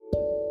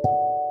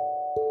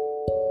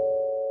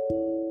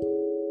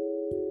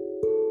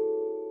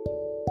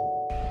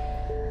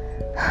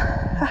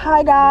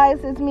Hi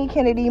guys, it's me,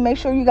 Kennedy. Make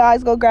sure you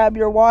guys go grab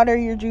your water,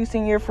 your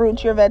juicing, your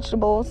fruits, your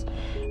vegetables.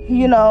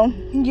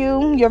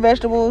 Your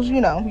vegetables,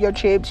 your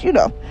chips,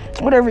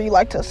 whatever you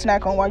like to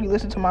snack on while you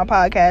listen to my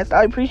podcast.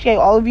 I appreciate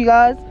all of you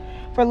guys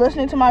for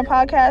listening to my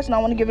podcast, and I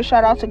want to give a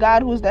shout out to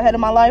God, who is the head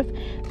of my life.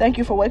 Thank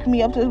you for waking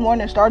me up this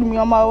morning and starting me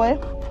on my way.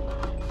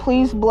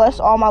 Please bless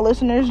all my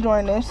listeners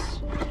during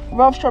this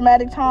rough,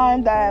 traumatic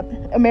time that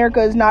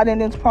America is not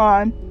in its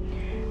prime.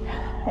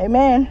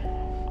 Amen.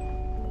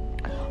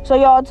 So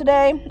y'all,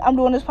 today I'm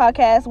doing this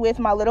podcast with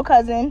my little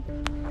cousin,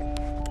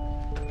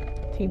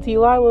 TT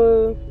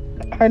Lila.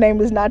 Her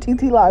name is not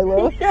TT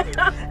Lila.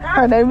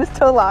 Her name is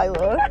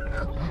Talila.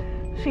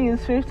 She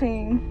is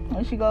 15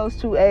 and she goes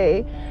to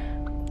a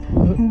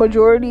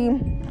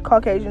majority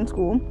Caucasian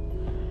school.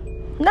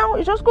 No,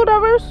 is your school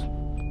diverse?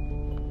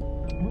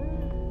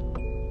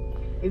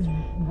 It's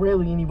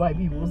rarely any white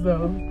people,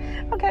 so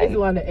Okay. it's a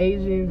lot of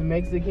Asians and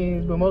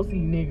Mexicans, but mostly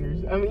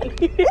niggers.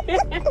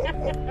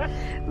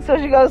 So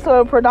she goes to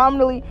a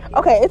predominantly,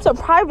 it's a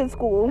private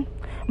school,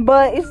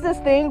 but it's this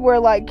thing where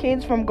like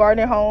kids from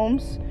Garden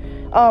Homes,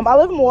 I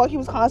live in Milwaukee,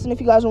 Wisconsin, if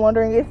you guys are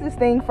wondering. It's this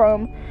thing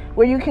from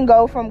where you can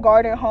go from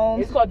Garden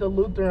Homes. It's called the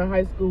Lutheran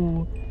High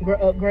School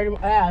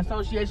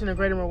Association of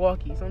Greater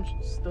Milwaukee, some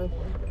stuff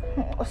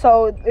like that.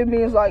 So it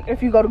means like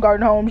if you go to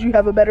Garden Homes, you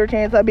have a better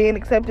chance of being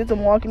accepted to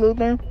Milwaukee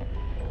Lutheran.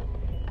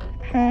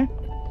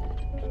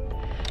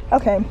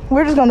 Okay,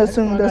 we're just gonna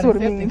assume that's what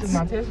it means.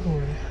 My test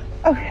score.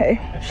 Okay,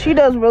 she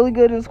does really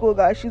good in school,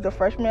 guys. She's a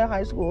freshman in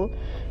high school.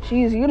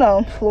 She's,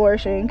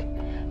 flourishing.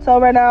 So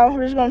right now,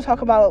 we're just gonna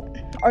talk about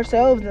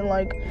ourselves and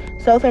like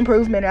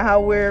self-improvement and how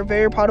we're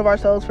very proud of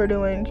ourselves for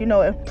doing,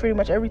 pretty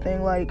much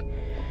everything. Like,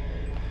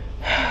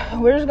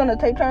 we're just gonna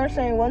take turns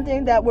saying one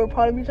thing that we're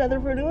proud of each other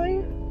for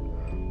doing,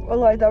 or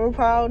like that we're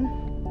proud.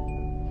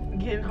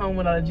 Getting home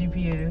without a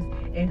GPS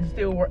and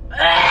still work.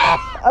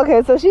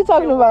 Okay, so she's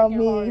talking about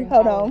me.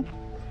 Hold on.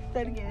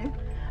 Say it again.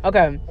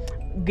 Okay,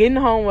 getting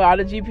home without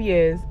a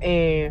GPS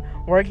and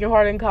working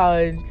hard in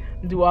college,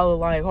 do all the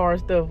like hard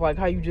stuff, like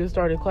how you just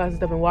started class and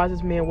stuff, and watch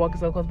this man walking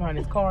so close behind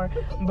his car.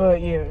 But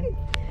yeah.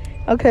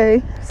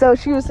 Okay, so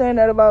she was saying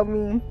that about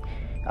me.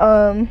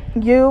 I'm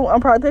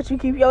proud that you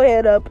keep your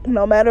head up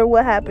no matter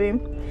what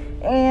happened.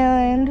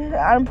 And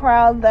I'm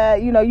proud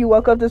that, you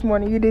woke up this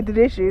morning, you did the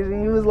dishes,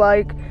 and you was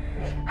like,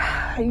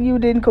 you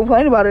didn't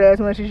complain about it as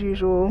much as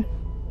usual.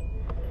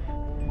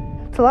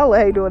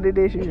 Talala hate doing the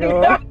dishes,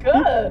 y'all.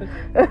 Good.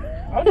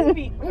 I'm gonna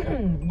be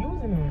using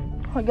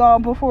them. Y'all,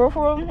 before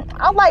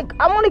I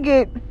want to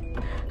get.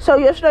 So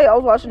yesterday I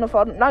was watching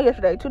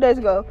 2 days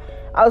ago,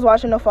 I was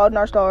watching The Fault in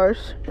Our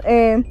Stars.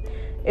 And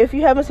if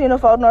you haven't seen The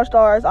Fault in Our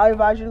Stars, I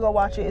advise you to go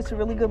watch it. It's a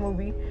really good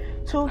movie.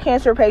 2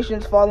 cancer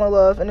patients fall in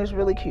love, and it's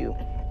really cute.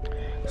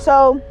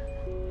 So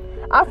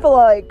I feel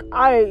like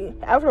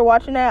after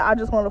watching that, I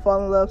just want to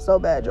fall in love so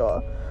bad,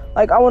 y'all.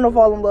 Like, I want to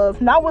fall in love,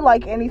 not with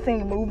like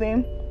anything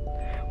moving,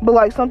 but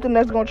like somebody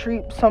that's gonna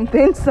treat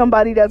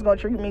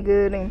me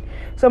good, and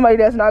somebody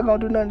that's not gonna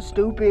do nothing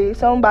stupid,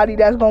 somebody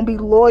that's gonna be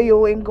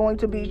loyal and going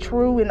to be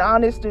true and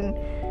honest, and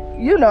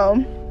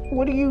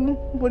what do you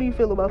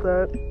feel about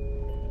that?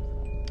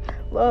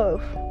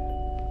 Love.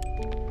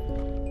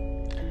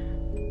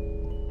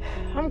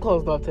 I'm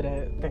closed off to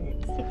that.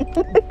 Thanks.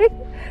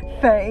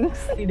 Thanks.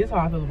 See, this is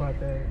how I feel about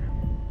that.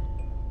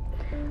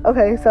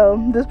 Okay, so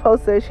this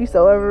post says she's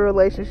so over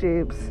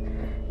relationships,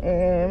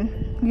 and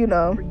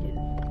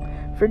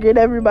forget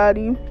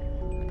everybody,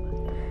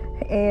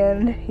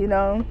 and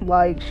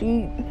like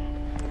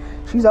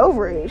she's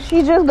over it.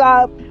 She just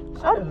got,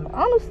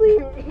 honestly,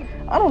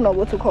 I don't know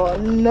what to call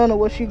none of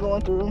what she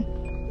going through.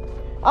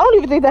 I don't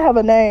even think they have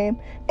a name.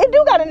 It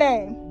do got a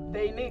name.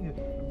 They nigga.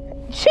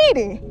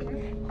 Cheating.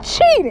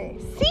 CHEATING.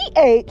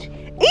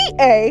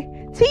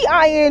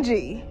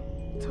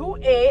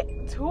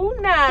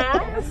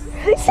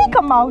 2-9.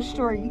 Sycamore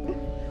Street.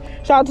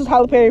 Shout out to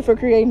Tyler Perry for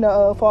creating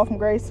the Fall from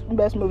Grace,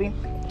 best movie.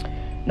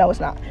 No,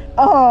 it's not.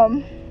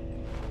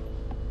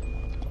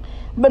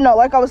 But no,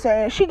 like I was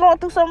saying, she going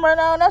through something right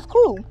now, and that's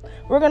cool.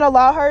 We're gonna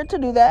allow her to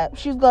do that.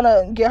 She's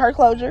gonna get her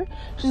closure.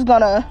 She's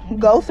gonna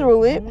go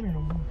through it,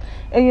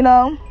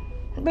 and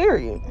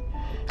period.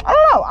 I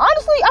don't know.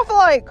 Honestly, I feel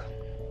like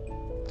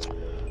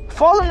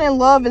falling in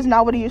love is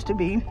not what it used to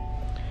be.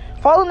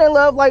 Falling in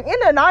love, like in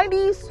the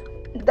 90s,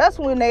 that's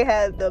when they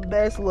had the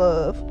best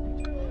love.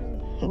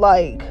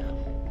 Like,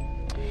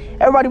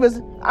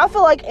 I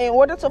feel like in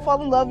order to fall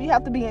in love, you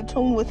have to be in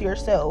tune with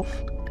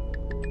yourself.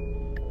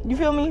 You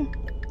feel me?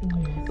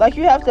 Yes. Like,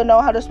 you have to know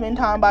how to spend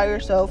time by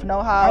yourself,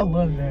 I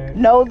love that.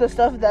 know the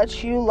stuff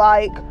that you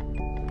like.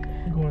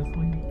 Going to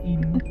sleep,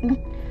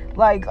 eating.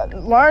 Like,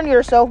 learn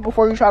yourself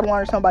before you try to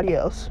learn somebody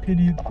else.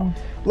 Idiot.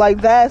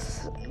 Like,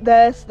 that's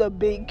the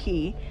big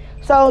key.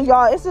 So,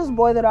 y'all, it's this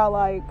boy that I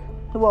liked.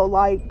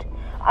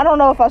 I don't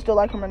know if I still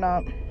like him or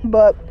not,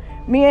 but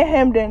me and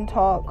him didn't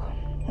talk.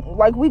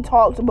 Like, we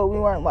talked, but we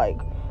weren't like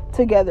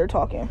together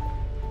talking.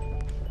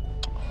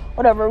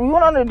 Whatever, we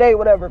went on a date,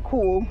 whatever,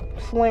 cool,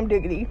 slim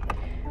diggity.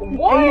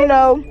 What?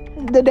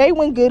 And the date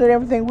went good and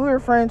everything. We were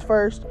friends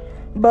first,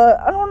 But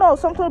I don't know,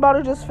 something about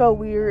it just felt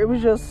weird. It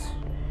was just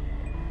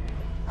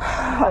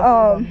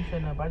I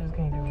just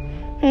can't do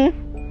it.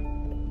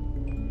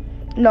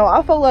 No,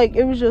 I felt like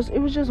it was just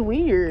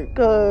weird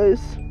because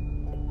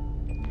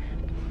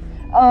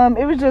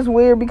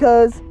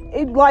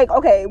it, like,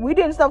 okay, we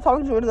didn't stop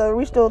talking to each other,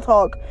 we still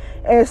talk,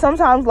 and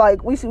sometimes,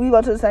 like, we go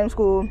to the same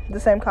school, the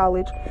same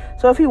college,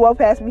 so if he walked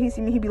past me, he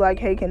see me, he'd be like,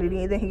 hey,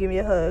 Kennedy, and then he'd give me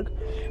a hug.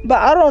 But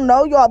I don't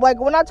know, y'all,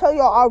 like, when I tell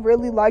y'all I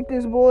really like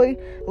this boy,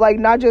 like,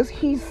 not just,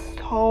 he's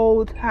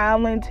so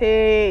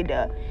talented,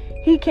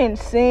 he can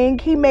sing,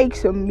 he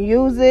makes some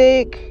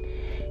music,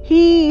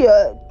 he,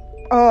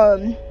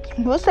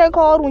 what's that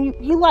called, when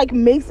he, like,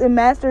 makes and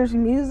masters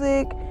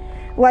music,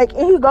 like,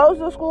 and he goes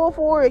to school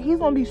for it. He's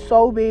gonna be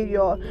so big,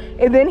 y'all.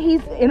 And then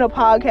he's in a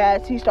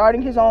podcast. He's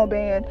starting his own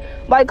band.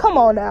 Like, come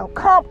on now.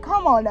 Come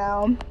on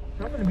now. I'm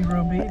gonna be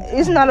real big.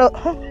 It's not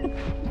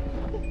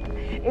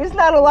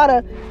a lot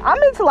of,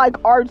 I'm into, like,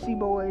 artsy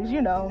boys,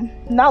 you know.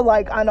 Not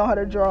like I know how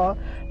to draw,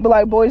 but,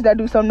 like, boys that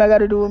do something that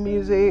gotta do with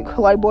music.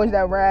 Like, boys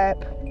that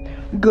rap.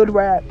 Good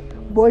rap.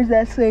 Boys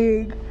that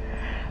sing.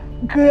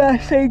 Good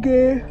at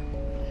singing.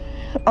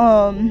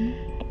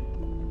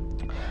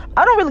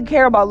 I don't really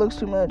care about looks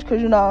too much,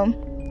 because, you know,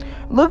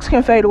 looks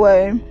can fade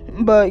away,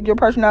 but your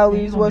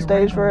personality is what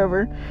stays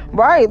forever.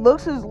 Right,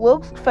 looks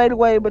fade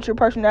away, but your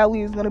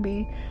personality is going to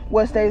be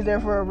what stays there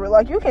forever.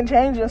 Like, you can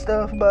change and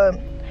stuff, but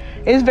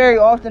it's very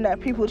often that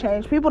people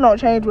change. People don't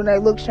change when their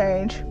looks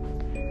change.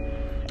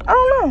 I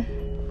don't know.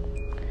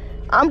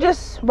 I'm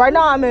just, right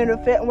now I'm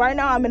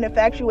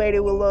infatuated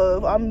with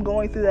love. I'm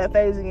going through that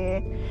phase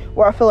again,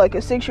 where I feel like a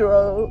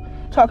 6-year-old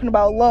talking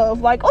about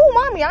love. Like, oh,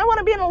 mommy, I want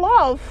to be in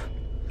love.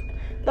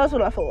 That's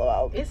what I feel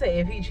about. It say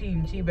if he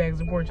cheat back,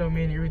 support your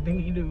man in everything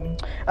he do.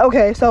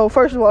 Okay, so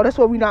first of all, that's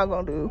what we're not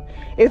gonna do.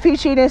 If he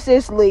cheating,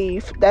 sis,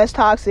 leave. That's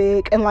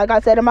toxic. And like I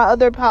said in my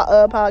other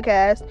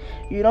podcast,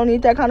 you don't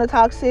need that kind of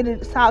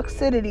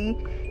toxicity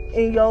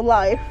in your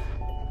life.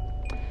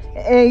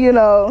 And, you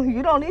know,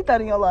 you don't need that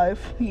in your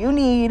life. You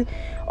need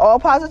all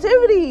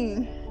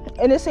positivity.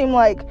 And it seemed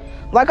like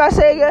I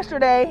said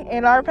yesterday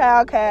in our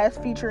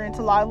podcast featuring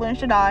Talila and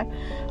Shadai,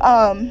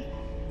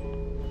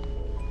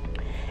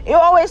 it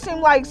always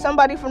seemed like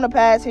somebody from the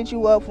past hit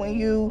you up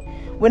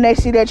when they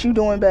see that you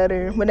doing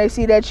better, when they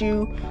see that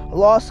you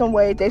lost some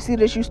weight, they see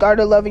that you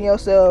started loving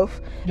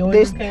yourself. Your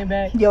edges came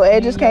back. Your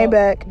edges came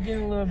back.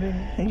 Getting a little bit.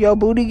 Your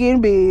booty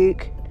getting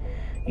big.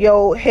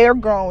 Your hair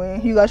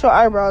growing. You got your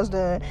eyebrows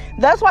done.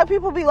 That's why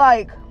people be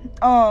like,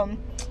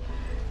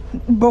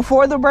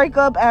 before the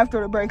breakup,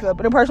 after the breakup.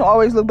 And the person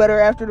always look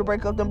better after the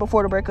breakup than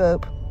before the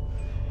breakup.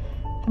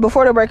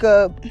 Before the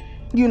breakup,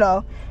 you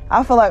know,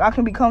 I feel like I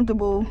can be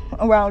comfortable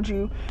around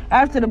you.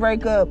 After the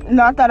breakup,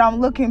 not that I'm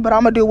looking, but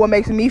I'm gonna do what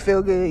makes me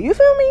feel good. You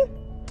feel me?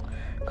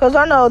 Because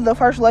I know the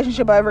first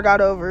relationship I ever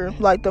got over,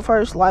 like the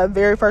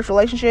very first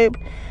relationship,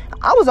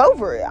 I was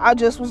over it. I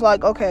just was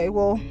like, okay,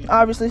 well,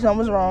 obviously something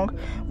was wrong.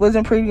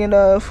 Wasn't pretty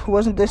enough.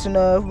 Wasn't this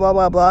enough. Blah,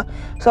 blah, blah.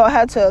 So I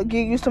had to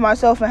get used to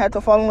myself and had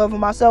to fall in love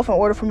with myself in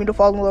order for me to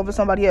fall in love with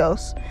somebody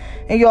else.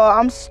 And y'all,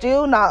 I'm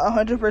still not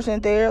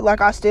 100% there. Like,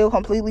 I still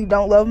completely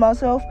don't love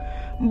myself.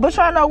 But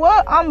y'all know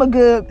what? I'm a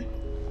good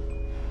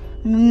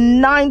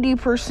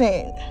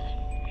 90%.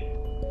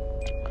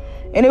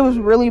 And it was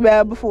really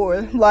bad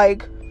before.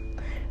 Like,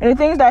 and the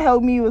things that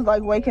helped me was,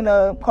 like, waking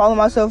up, calling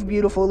myself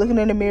beautiful, looking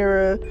in the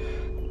mirror.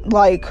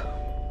 Like,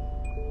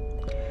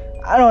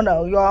 I don't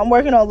know, y'all. I'm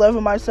working on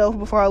loving myself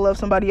before I love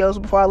somebody else,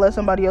 before I let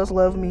somebody else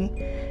love me.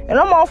 And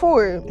I'm all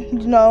for it.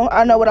 You know,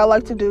 I know what I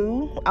like to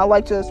do. I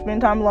like to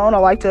spend time alone. I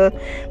like to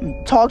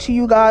talk to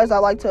you guys. I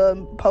like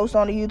to post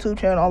on the YouTube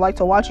channel. I like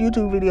to watch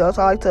YouTube videos.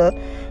 I like to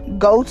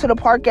go to the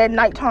park at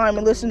nighttime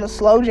and listen to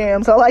slow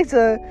jams. I like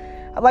to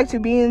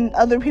be in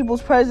other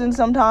people's presence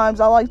sometimes.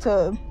 I like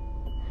to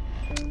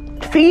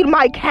feed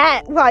my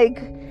cat.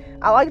 Like,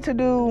 I like to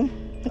do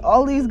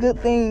all these good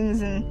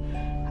things, and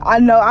I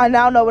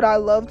now know what I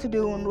love to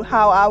do and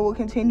how I will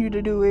continue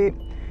to do it.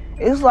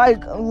 It's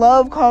like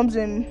love comes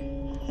in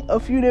a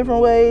few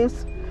different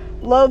ways.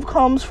 Love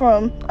comes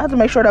from, I have to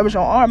make sure that was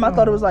your arm. I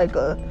thought it was like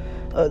a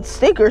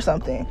stick or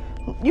something.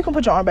 You can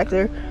put your arm back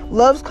there.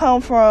 Love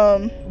comes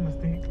from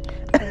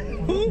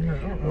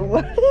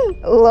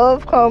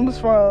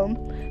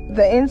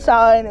the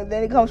inside, and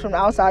then it comes from the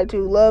outside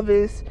too. Love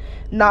is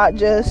not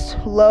just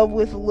love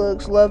with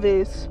looks. Love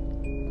is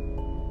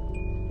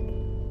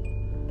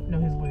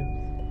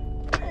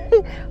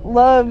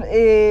love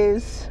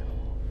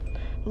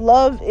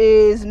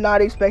is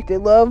not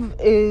expected. Love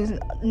is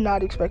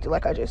not expected,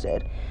 like I just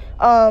said.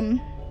 Some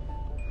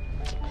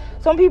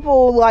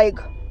people like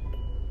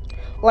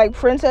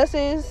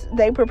princesses,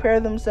 they prepare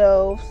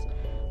themselves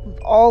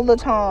all the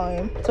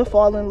time to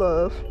fall in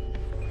love.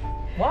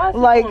 Why is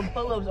he doing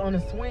pull-ups on the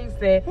swing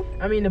set?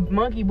 I mean, the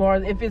monkey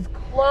bars, if it's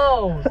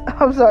closed.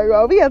 I'm sorry,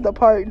 y'all. We have to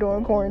park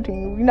during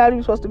quarantine. We're not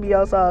even supposed to be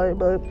outside,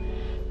 but,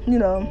 you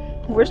know,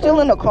 we're still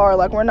in the car.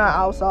 Like, we're not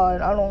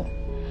outside. I don't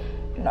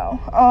know.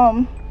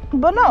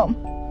 But no.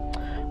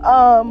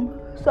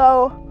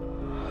 So,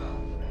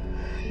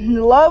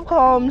 love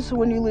comes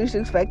when you least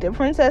expect it.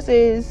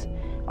 Princesses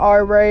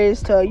are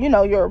raised to,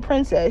 you're a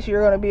princess.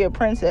 You're going to be a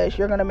princess.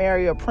 You're going to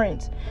marry a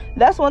prince.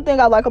 That's one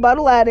thing I like about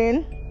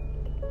Aladdin.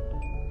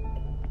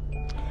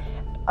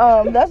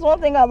 That's one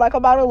thing I like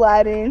about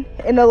Aladdin.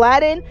 In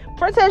Aladdin,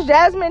 Princess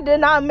Jasmine did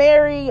not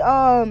marry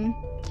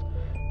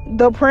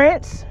the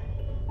prince.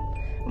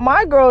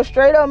 My girl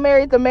straight up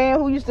married the man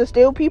who used to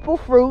steal people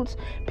fruits,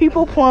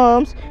 people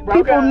plums,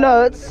 people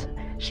nuts,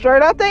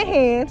 straight out their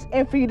hands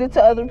and feed it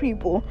to other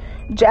people.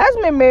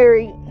 Jasmine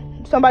married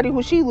somebody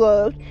who she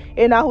loved,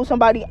 and not who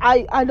somebody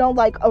I don't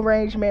like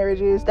arranged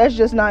marriages. That's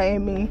just not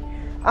in me.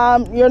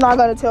 You're not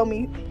gonna tell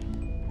me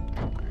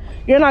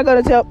who I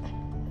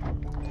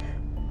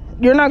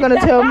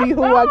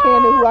can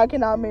and who I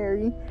cannot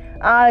marry.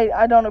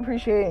 I don't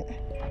appreciate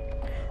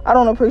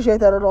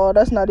that at all.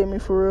 That's not in me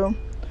for real.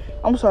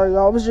 I'm sorry,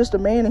 y'all. I was just a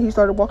man and he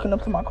started walking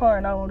up to my car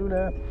and I don't do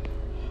that.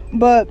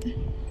 But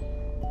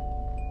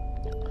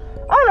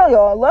I don't know,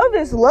 y'all. Love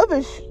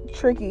is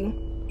tricky.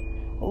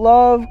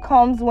 Love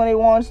comes when it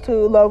wants to.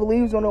 Love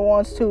leaves when it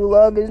wants to.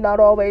 Love is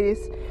not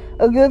always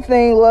a good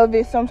thing. Love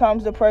is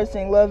sometimes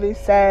depressing. Love is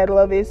sad.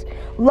 Love is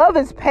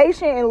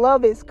patient, and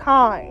love is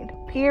kind.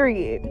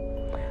 Period.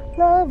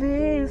 Love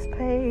is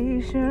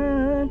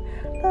patient.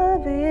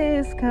 Love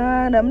is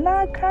kind. I'm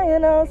not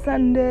crying on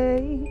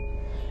Sunday.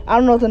 I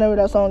don't know what the name of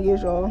that song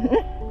is, y'all.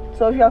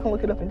 So if y'all can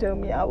look it up and tell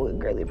me, I would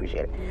greatly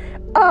appreciate it.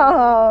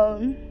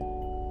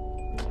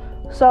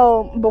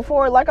 So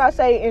before, like I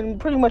say in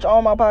pretty much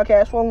all my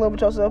podcasts, fall in love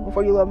with yourself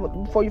before you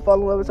fall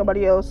in love with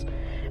somebody else.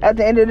 At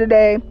the end of the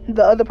day,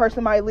 the other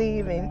person might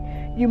leave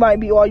and you might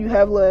be all you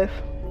have left.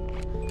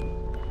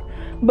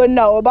 But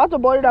no, about the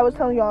boy that I was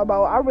telling y'all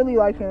about, I really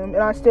like him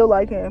and I still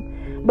like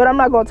him. But I'm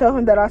not gonna tell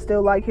him that I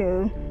still like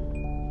him.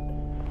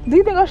 Do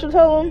you think I should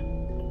tell him?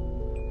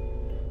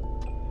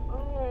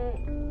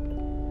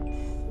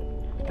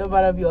 Don't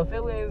bother up your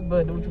feelings,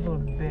 but do what you feel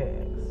is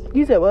best.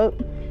 You said what?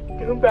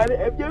 Don't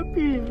bother up your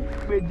feelings,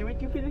 but do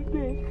what you feel is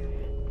best.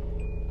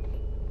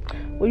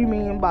 What do you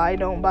mean by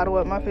don't bottle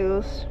up my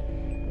feels?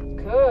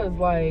 Cause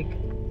like,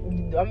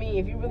 I mean,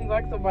 if you really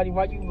like somebody,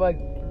 why you like?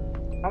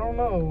 I don't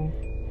know.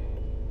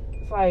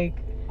 It's like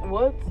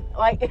what?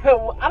 Like I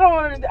don't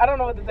understand. I don't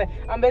know what to say.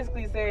 I'm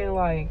basically saying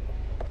like,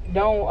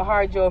 don't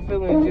hide your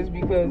feelings just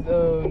because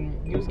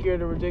you're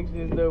scared of rejection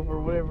and stuff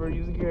or whatever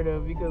you're scared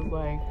of. Because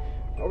like,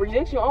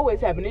 rejection always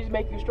happens. It just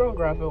make you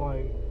stronger. I feel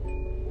like.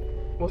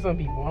 Well, some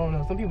people. I don't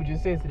know. Some people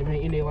just sensitive and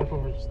in their life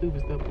over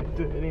stupid stuff. But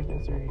it ain't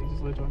that serious.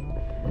 Just let y'all know.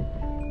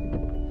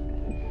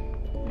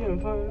 You having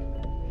fun?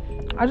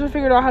 I just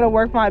figured out how to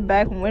work my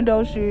back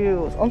window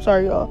shields. I'm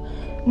sorry, y'all.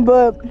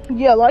 But,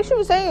 yeah, like she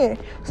was saying,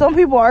 some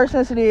people are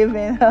sensitive,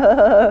 and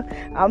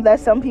I'm that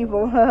some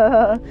people.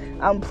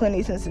 I'm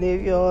plenty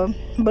sensitive, y'all.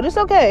 But it's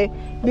okay,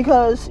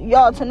 because,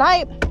 y'all,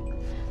 tonight,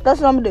 that's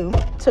what I'm going to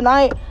do.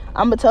 Tonight,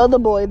 I'm going to tell the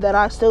boy that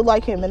I still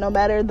like him, and no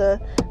matter the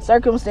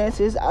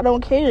circumstances, I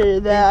don't care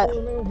that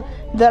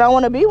I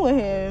want to be with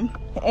him.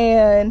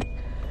 And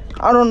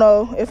I don't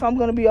know if I'm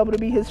going to be able to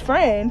be his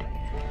friend.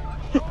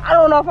 I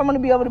don't know if I'm going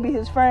to be able to be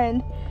his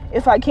friend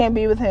if I can't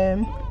be with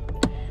him.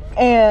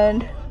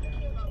 And,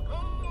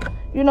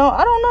 I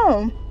don't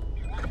know.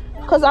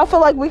 Because I feel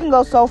like we can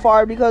go so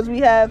far because we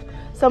have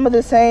some of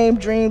the same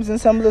dreams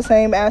and some of the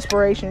same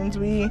aspirations.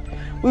 We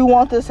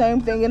want the same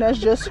thing, and that's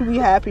just to be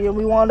happy. And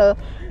we want to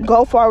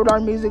go far with our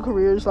music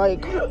careers.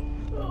 Like,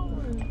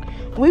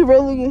 we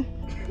really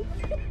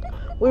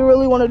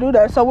want to do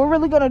that. So we're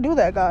really going to do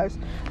that, guys.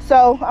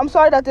 So I'm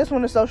sorry that this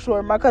one is so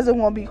short. My cousin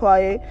won't be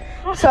quiet.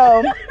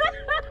 So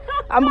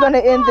I'm going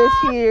to end this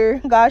here.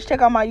 Guys,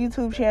 check out my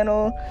YouTube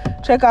channel.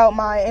 Check out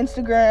my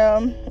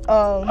Instagram.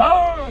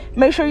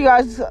 Make sure you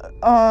guys,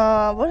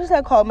 what is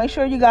that called? Make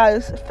sure you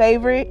guys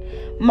favorite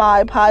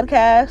my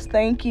podcast.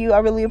 Thank you. I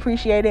really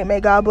appreciate it. May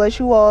God bless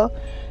you all.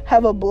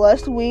 Have a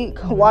blessed week.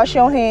 Wash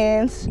your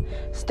hands.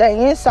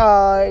 Stay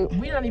inside.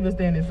 We're not even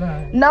staying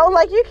inside. No,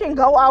 like, you can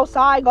go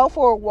outside, go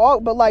for a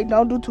walk, but, like,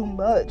 don't do too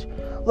much.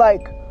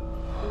 Like,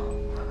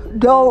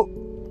 don't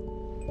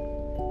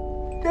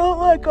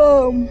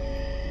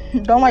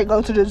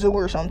go to the zoo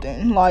or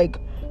something. Like,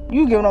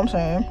 you get what I'm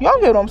saying. Y'all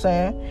get what I'm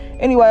saying.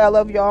 Anyway, I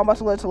love y'all. I'm about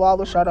to let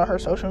Talala shout out her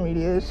social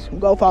medias.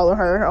 Go follow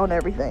her on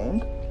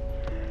everything.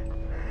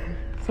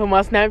 So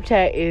my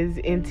Snapchat is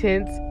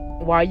intense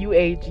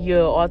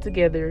YUH, all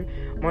together.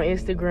 My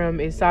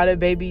Instagram is Sada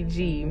Baby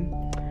G,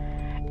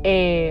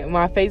 and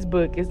my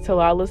Facebook is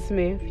Talala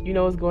Smith. You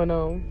know what's going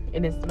on,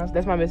 and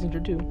that's my messenger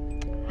too.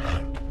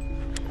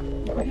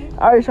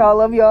 All right, y'all.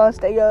 Love y'all.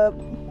 Stay up.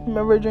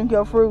 Remember to drink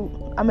your fruit.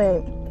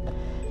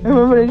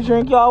 Remember to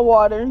drink y'all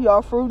water,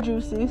 y'all fruit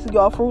juices,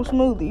 y'all fruit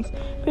smoothies.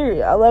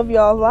 Period. I love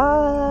y'all.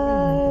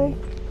 Bye.